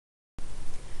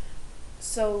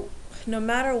So no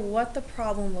matter what the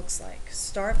problem looks like,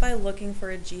 start by looking for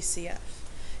a GCF.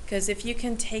 Because if you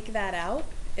can take that out,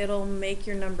 it'll make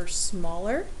your number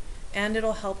smaller and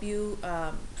it'll help you,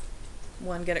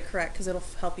 get it correct because it'll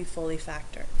help you fully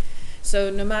factor.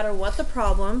 So no matter what the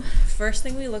problem, first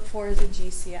thing we look for is a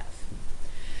GCF.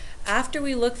 After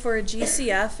we look for a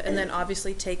GCF and then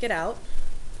obviously take it out,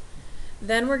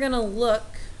 then we're going to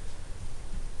look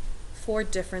for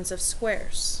difference of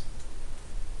squares.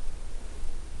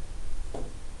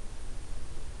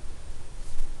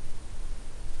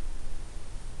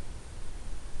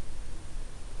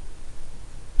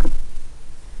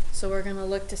 So we're going to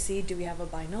look to see, do we have a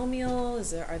binomial?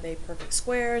 Are they perfect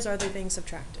squares? Are they being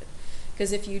subtracted?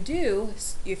 Because if you do,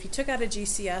 if you took out a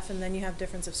GCF and then you have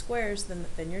difference of squares, then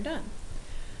you're done.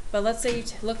 But let's say you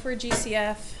look for a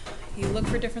GCF, you look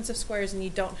for difference of squares and you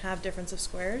don't have difference of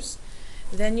squares,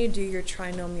 then you do your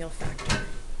trinomial factor.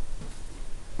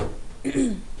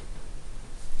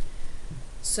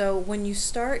 So when you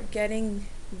start getting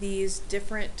these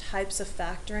different types of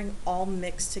factoring all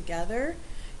mixed together,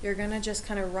 you're going to just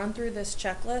kind of run through this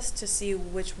checklist to see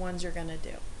which ones you're going to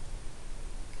do.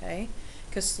 Okay?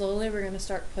 Because slowly we're going to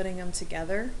start putting them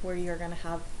together where you're going to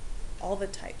have all the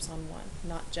types on one,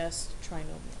 not just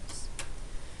trinomials.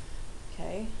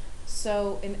 Okay?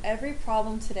 So in every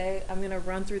problem today, I'm going to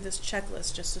run through this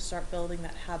checklist just to start building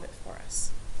that habit for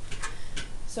us.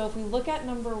 So if we look at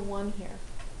number 1 here,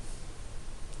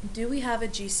 do we have a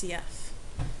GCF?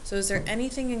 So is there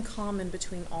anything in common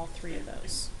between all 3 of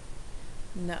those?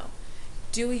 No.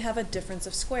 Do we have a difference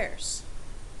of squares?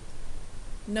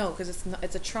 No, because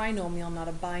it's a trinomial, not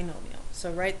a binomial.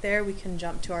 So right there we can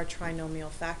jump to our trinomial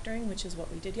factoring, which is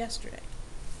what we did yesterday.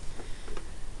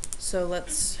 So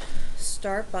let's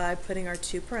start by putting our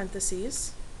 2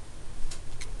 parentheses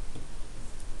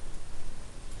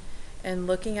and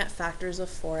looking at factors of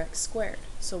 4x squared.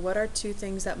 So what are 2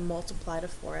 things that multiply to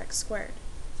 4x squared?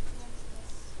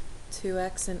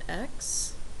 2x and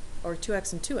x, or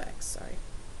 2x and 2x, sorry.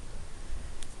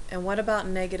 And what about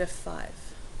negative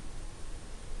 5?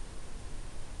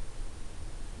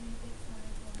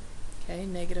 Okay,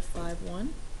 negative 5,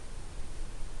 1.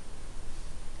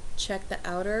 Check the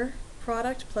outer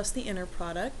product plus the inner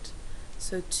product.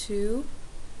 So 2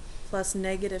 plus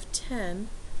negative 10,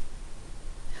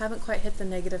 haven't quite hit the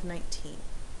negative 19.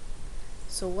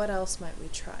 So what else might we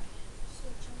try?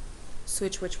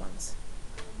 Switch which ones?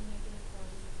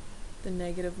 The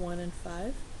negative 1 and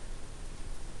 5.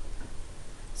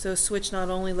 So switch not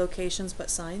only locations but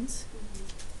signs.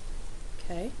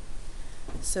 Okay.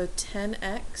 So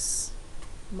 10x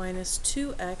minus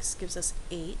 2x gives us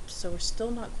 8. So we're still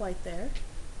not quite there.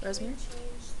 Rosemary? Can we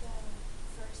change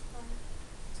the first part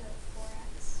to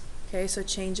 4x? Okay, so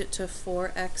change it to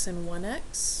 4x and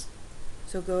 1x.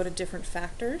 So go to different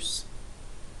factors.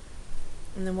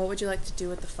 And then what would you like to do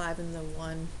with the 5 and the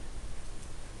 1?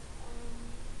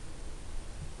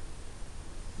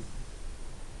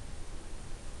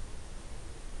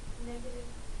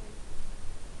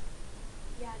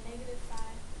 Negative 5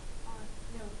 on,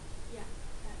 no, yeah,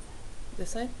 that side. This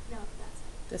side? No, that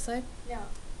side. This side? No,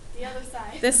 the other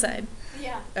side. This side?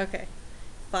 Yeah. Okay.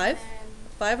 5? And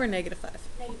 5 or negative 5?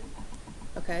 negative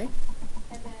 5. Okay.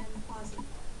 And then positive 1.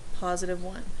 Positive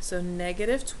 1. So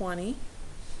negative 20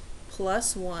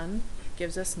 plus 1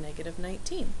 gives us negative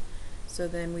 19. So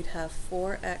then we'd have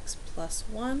 4x plus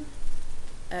 1,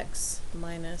 x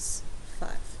minus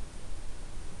 5.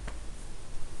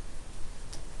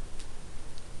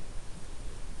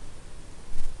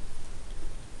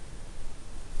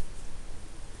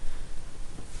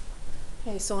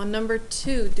 Okay, so on number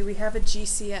 2, do we have a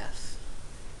GCF?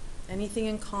 Anything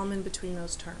in common between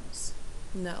those terms?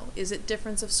 No. Is it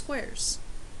difference of squares?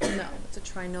 No, it's a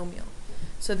trinomial.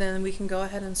 So then we can go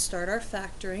ahead and start our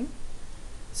factoring.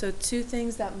 So 2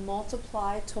 things that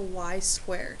multiply to y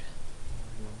squared.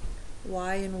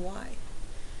 Y and y.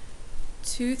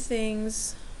 2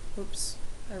 things, oops,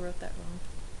 I wrote that wrong.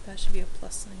 That should be a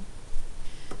plus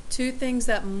sign. 2 things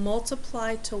that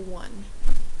multiply to 1.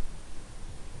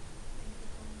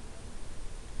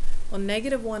 Well,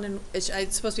 negative 1 and it's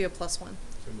supposed to be a plus 1.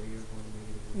 So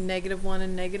Negative 1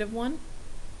 and negative 1.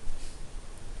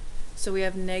 So we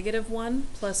have negative 1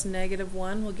 plus negative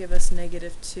 1 will give us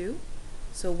negative 2.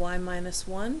 So y minus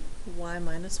 1, y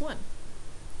minus 1.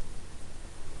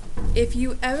 If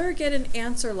you ever get an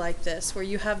answer like this where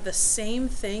you have the same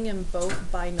thing in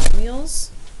both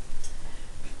binomials,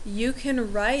 you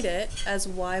can write it as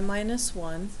y minus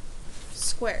 1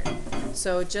 squared.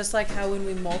 So just like how when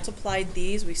we multiplied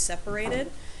these we separated,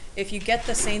 if you get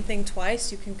the same thing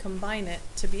twice you can combine it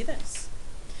to be this.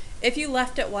 If you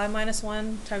left at y minus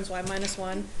 1 times y minus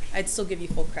 1, I'd still give you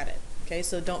full credit. Okay,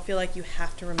 so don't feel like you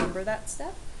have to remember that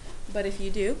step, but if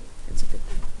you do, it's a good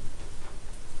thing.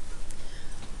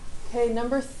 Okay,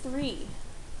 number 3.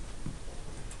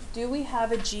 Do we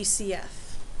have a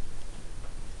GCF?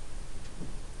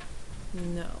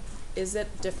 No. Is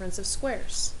it difference of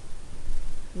squares?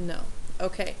 No.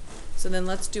 Okay, so then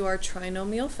let's do our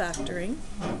trinomial factoring.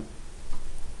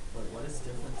 Wait, what is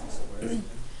difference of squares again?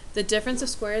 The difference of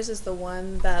squares is the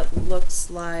one that looks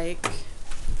like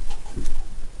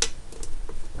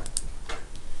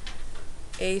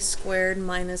a squared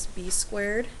minus b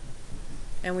squared,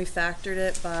 and we factored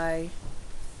it by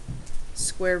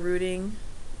square rooting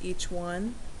each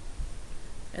one,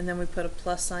 and then we put a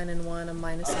plus sign in one, a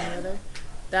minus in the other.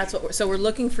 That's what so we're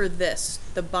looking for this,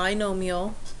 the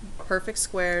binomial, perfect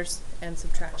squares, and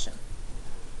subtraction.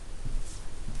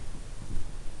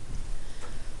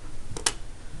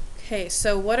 Okay,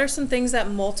 so what are some things that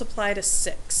multiply to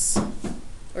 6,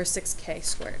 or 6k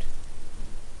squared?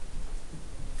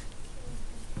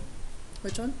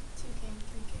 Which one? 2K and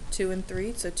 3K. 2 and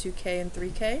 3, so 2k and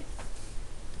 3k.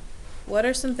 What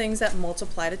are some things that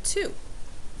multiply to 2?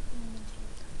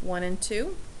 1 and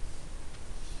 2.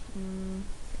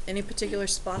 Any particular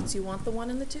spots you want the 1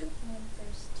 and the 2? 1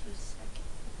 first, 2 second.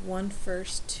 1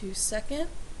 first, 2 second.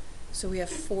 So we have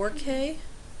 4k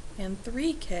and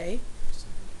 3k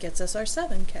gets us our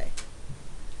 7k.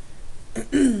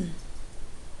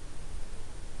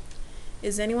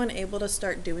 Is anyone able to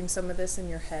start doing some of this in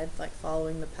your head, like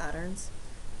following the patterns?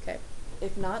 Okay.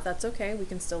 If not, that's okay. We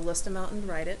can still list them out and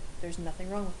write it. There's nothing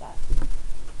wrong with that.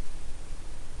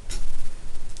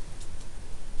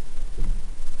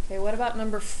 Okay, what about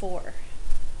number 4?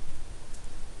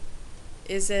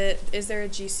 Is there a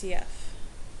GCF?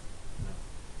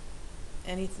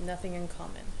 No. Nothing in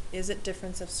common. Is it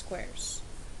difference of squares?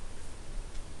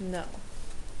 No.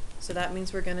 So that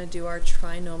means we're going to do our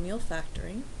trinomial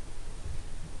factoring.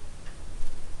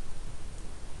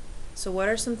 So what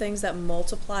are some things that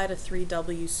multiply to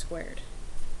 3w squared?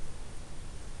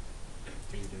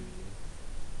 3W.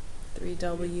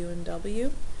 3w and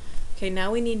w. Okay,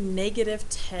 now we need negative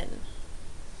 10.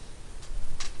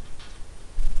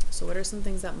 So what are some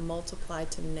things that multiply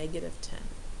to negative 10?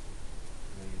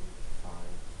 Negative 5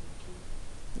 and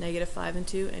 2. Negative 5 and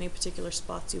 2. Any particular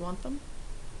spots you want them?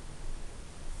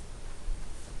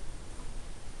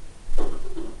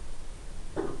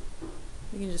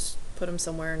 You can just put them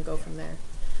somewhere and go from there.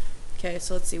 Okay,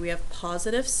 so let's see. We have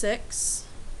positive 6,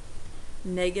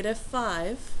 negative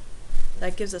 5.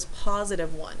 That gives us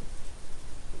positive 1.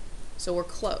 So we're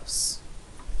close.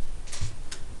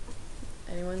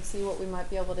 Anyone see what we might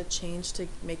be able to change to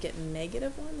make it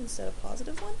negative 1 instead of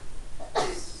positive 1?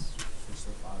 Switch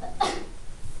the 5 and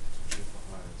 2.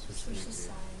 Switch the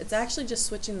signs. It's actually just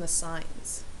switching the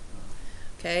signs.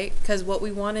 Okay, because what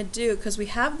we want to do, because we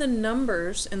have the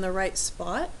numbers in the right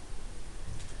spot,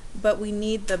 but we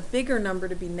need the bigger number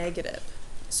to be negative.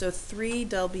 So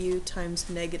 3w times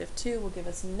negative 2 will give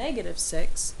us negative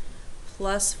 6,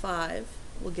 plus 5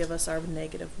 will give us our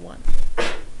negative 1.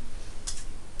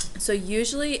 So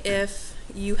usually if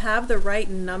you have the right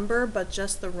number but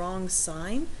just the wrong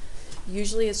sign,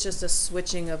 usually it's just a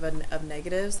switching of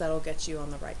negatives that'll get you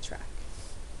on the right track.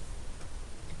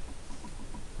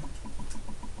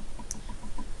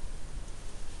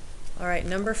 All right,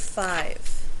 number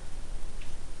 5.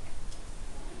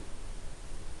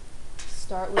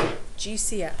 Start with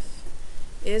GCF.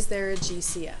 Is there a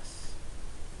GCF?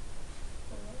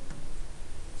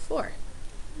 4.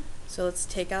 So let's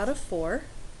take out a 4.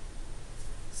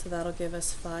 So that'll give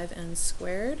us 5n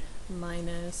squared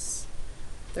minus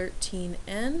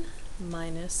 13n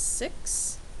minus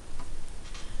 6.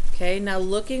 Okay, now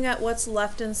looking at what's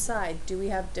left inside, do we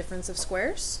have difference of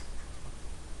squares?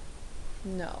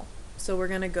 No. So we're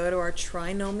going to go to our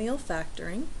trinomial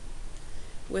factoring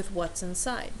with what's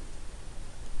inside.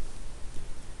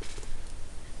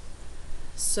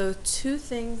 So two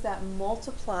things that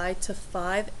multiply to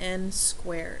 5n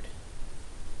squared.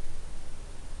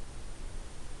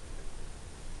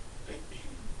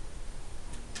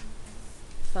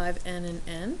 (5n) and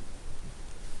n.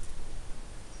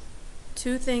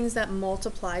 Two things that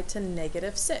multiply to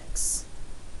negative 6.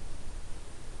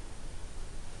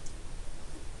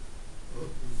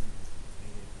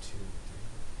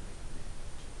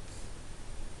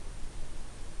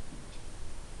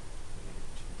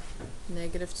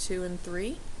 Negative 2 and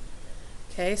 3.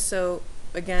 Okay, so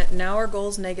again, now our goal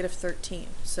is negative 13.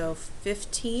 So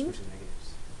 15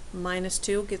 minus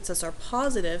 2 gets us our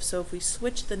positive. So if we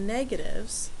switch the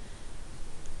negatives,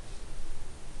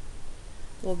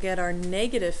 we'll get our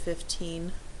negative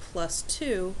 15 plus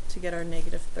 2 to get our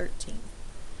negative 13.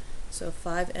 So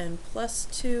 5n plus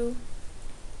 2,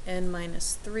 n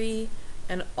minus 3,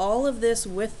 and all of this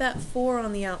with that 4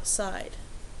 on the outside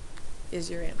is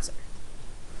your answer.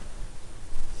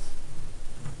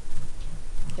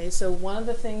 Okay, so one of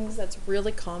the things that's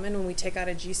really common when we take out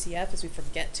a GCF is we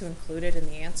forget to include it in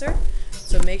the answer.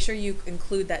 So make sure you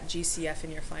include that GCF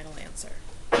in your final answer.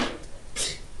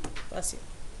 Bless you.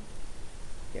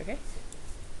 You okay?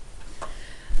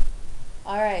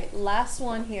 All right, last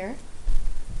one here.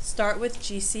 Start with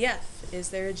GCF. Is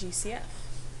there a GCF?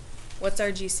 What's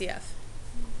our GCF?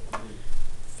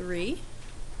 3.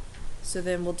 So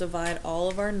then we'll divide all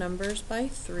of our numbers by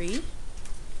 3.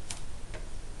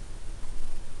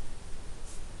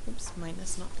 Oops,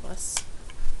 minus, not plus.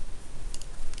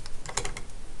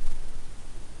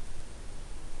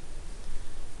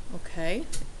 Okay.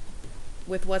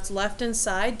 With what's left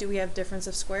inside, do we have difference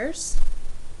of squares?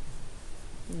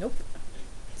 Nope.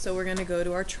 So we're going to go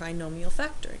to our trinomial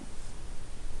factoring.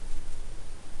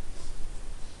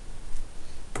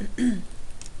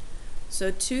 So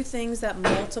two things that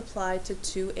multiply to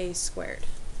 2a squared.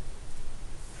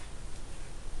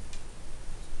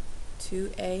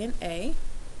 2a and a.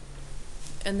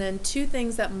 And then two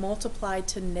things that multiply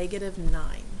to negative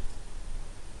 9.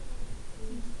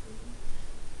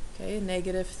 Okay,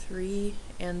 negative 3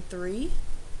 and 3.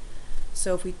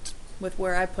 So if we, with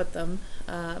where I put them,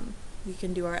 we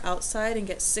can do our outside and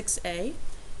get 6a.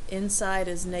 Inside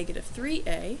is negative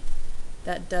 3a.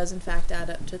 That does in fact add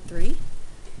up to 3.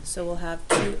 So we'll have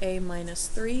 2a minus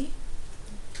 3,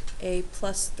 a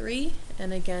plus 3,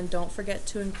 and again, don't forget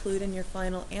to include in your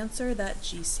final answer that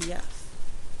GCF.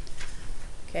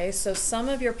 Okay, so some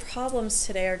of your problems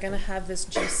today are going to have this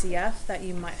GCF that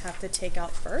you might have to take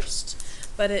out first,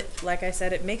 but it, like I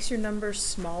said, it makes your numbers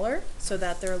smaller so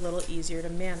that they're a little easier to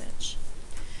manage.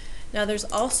 Now there's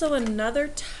also another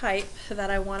type that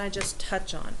I want to just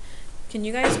touch on. Can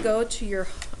you guys go to your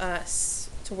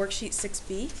to worksheet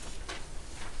 6b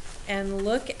and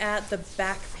look at the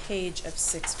back page of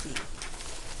 6b,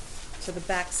 so the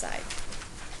back side.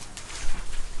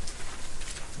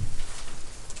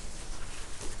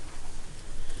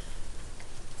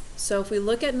 So if we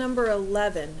look at number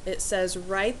 11, it says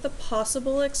write the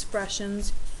possible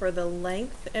expressions for the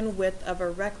length and width of a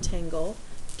rectangle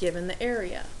given the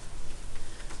area.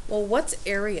 Well, what's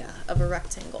area of a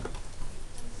rectangle?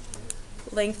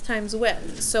 Length times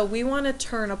width. So we want to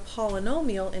turn a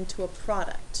polynomial into a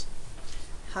product.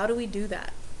 How do we do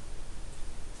that?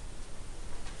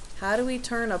 How do we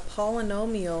turn a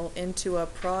polynomial into a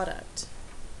product?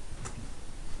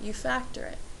 You factor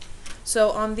it.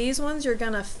 So on these ones, you're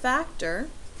going to factor,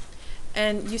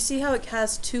 and you see how it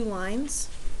has 2 lines?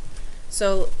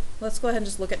 So let's go ahead and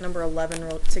just look at number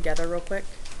 11 together real quick.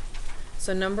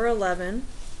 So number 11,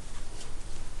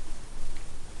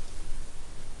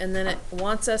 and then it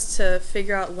wants us to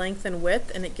figure out length and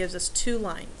width, and it gives us 2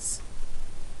 lines.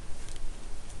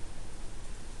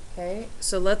 Okay,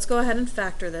 so let's go ahead and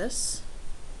factor this.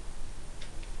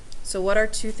 So what are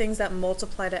 2 things that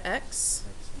multiply to x?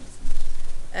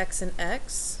 X and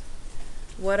x.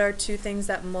 What are 2 things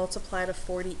that multiply to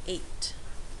 48?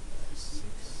 6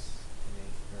 and 8,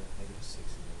 or negative 6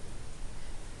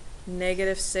 and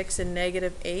Negative 6 and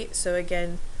negative 8. So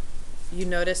again, you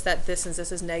notice that this, since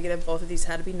this is negative, both of these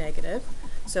had to be negative.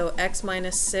 So x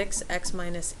minus 6, x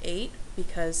minus 8,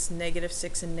 because negative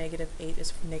 6 and negative 8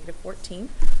 is negative 14.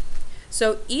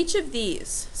 So each of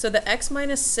these, so the x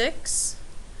minus 6,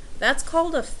 that's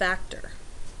called a factor.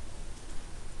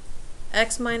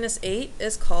 X minus 8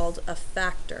 is called a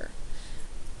factor.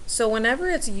 So whenever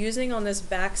it's using on this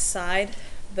back side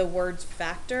the word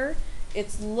factor,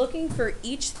 it's looking for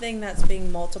each thing that's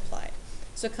being multiplied.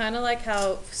 So kind of like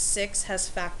how 6 has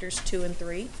factors 2 and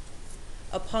 3,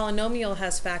 a polynomial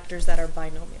has factors that are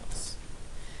binomials.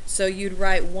 So you'd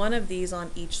write one of these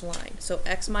on each line. So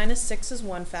x minus 6 is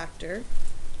one factor,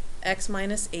 x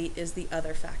minus 8 is the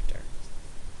other factor.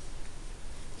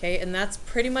 Okay, and that's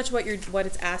pretty much what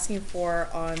it's asking for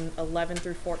on 11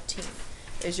 through 14,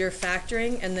 is you're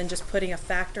factoring and then just putting a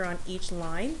factor on each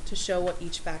line to show what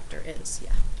each factor is.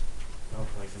 Yeah. Oh,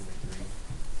 like number 3.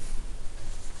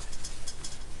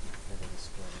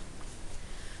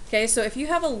 Okay, so if you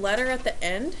have a letter at the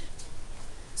end,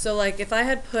 so like if I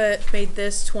had made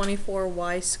this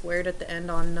 24y squared at the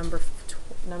end on number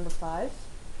 5,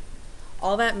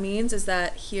 all that means is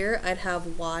that here I'd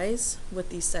have y's with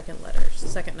these second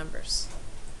numbers.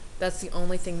 That's the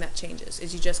only thing that changes,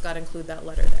 is you just got to include that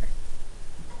letter there.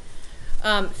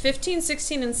 15,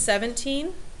 16, and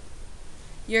 17,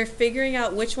 you're figuring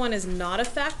out which one is not a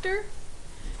factor.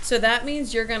 So that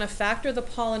means you're gonna factor the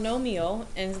polynomial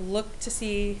and look to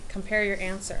see, compare your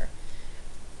answer.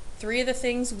 3 of the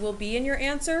things will be in your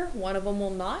answer, 1 of them will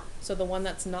not. So the one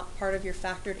that's not part of your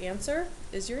factored answer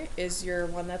is your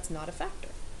one that's not a factor.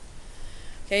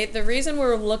 Okay, the reason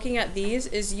we're looking at these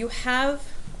is you have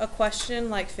a question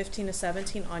like 15 to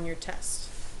 17 on your test.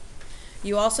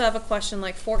 You also have a question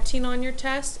like 14 on your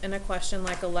test and a question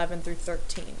like 11 through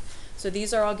 13. So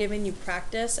these are all giving you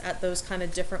practice at those kind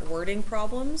of different wording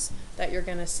problems that you're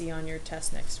going to see on your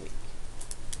test next week.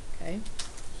 Okay.